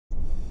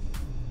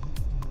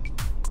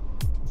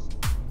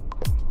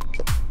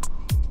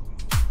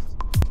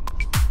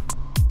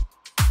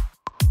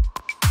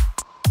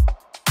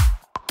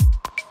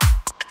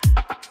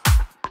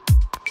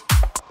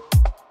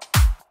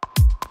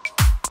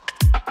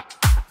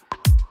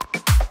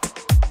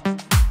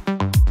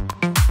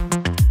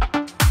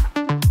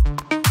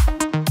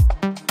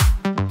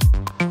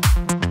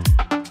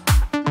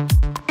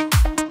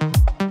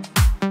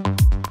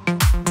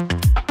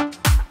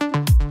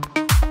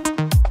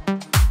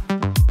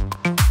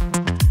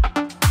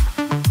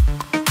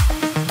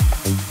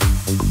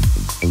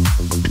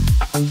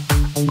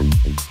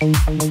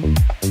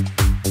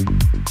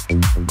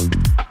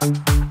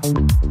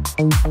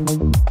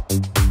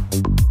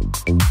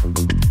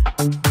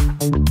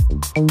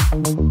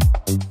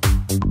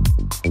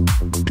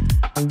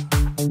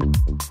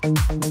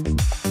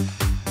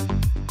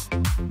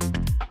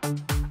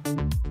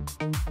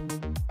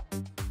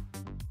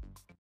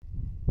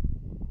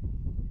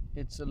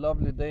It's a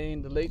lovely day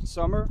in the late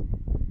summer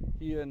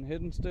here in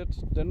Hedensted,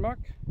 Denmark.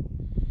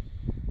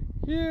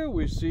 Here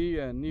we see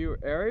a new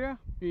area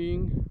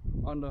being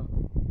under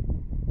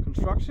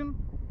construction.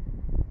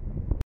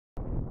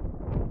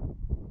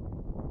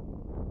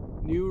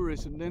 New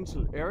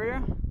residential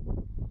area,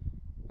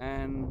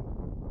 and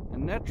a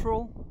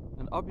natural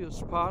and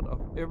obvious part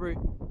of every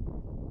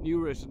new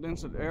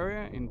residential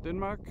area in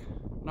Denmark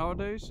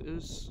nowadays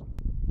is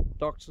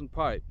ducts and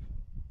pipe.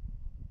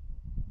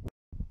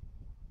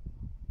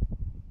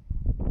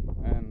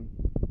 And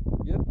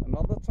yet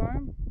another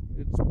time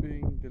it's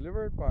being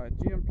delivered by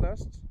GM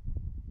Plast.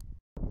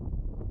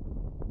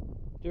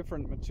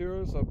 Different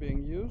materials are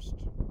being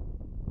used,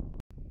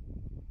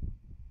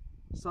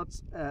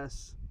 such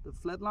as the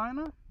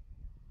flatliner.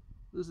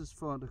 This is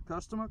for the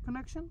customer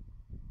connection,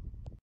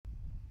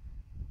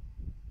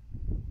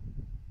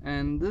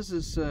 and this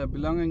is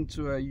belonging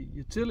to a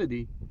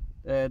utility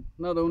that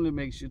not only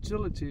makes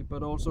utility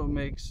but also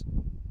makes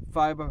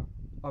fiber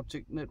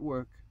optic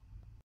network.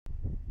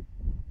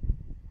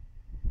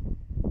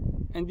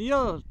 And the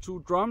other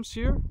two drums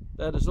here,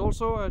 that is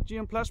also a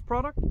GM Plast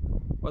product,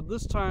 but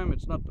this time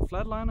it's not the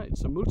flatliner,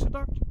 it's a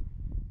multi-duct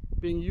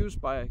being used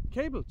by a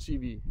cable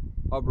TV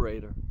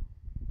operator.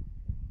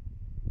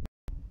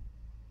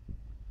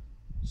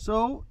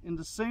 So in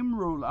the same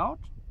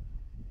rollout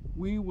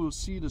we will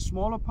see the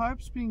smaller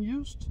pipes being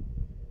used.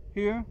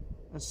 Here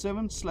a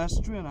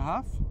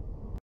 7/3.5,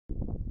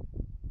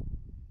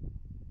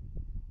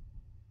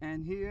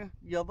 and here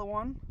the other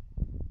one,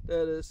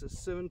 that is a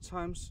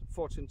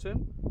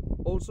 7x1410,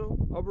 also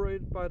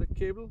operated by the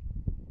cable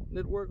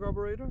network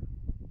operator.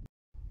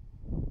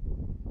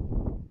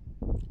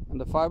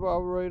 And the fiber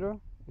operator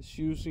is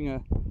using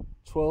a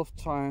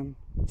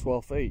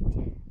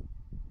 12x12.8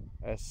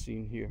 as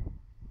seen here.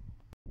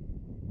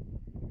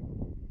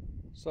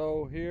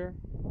 So here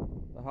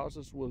the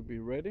houses will be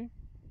ready.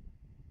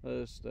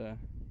 There's the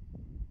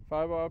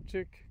fiber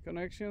optic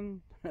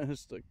connection,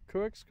 there's the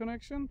coax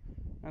connection,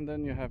 and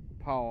then you have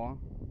power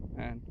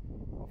and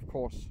of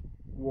course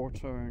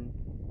water and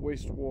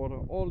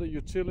wastewater. All the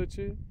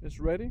utility is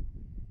ready.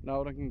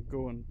 Now they can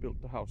go and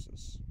build the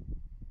houses.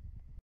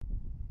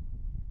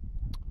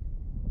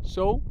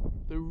 So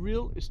the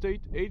real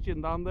estate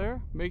agent down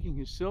there making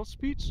his sales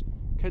speech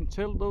can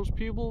tell those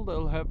people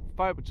they'll have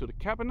fiber to the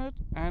cabinet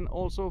and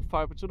also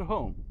fiber to the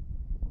home.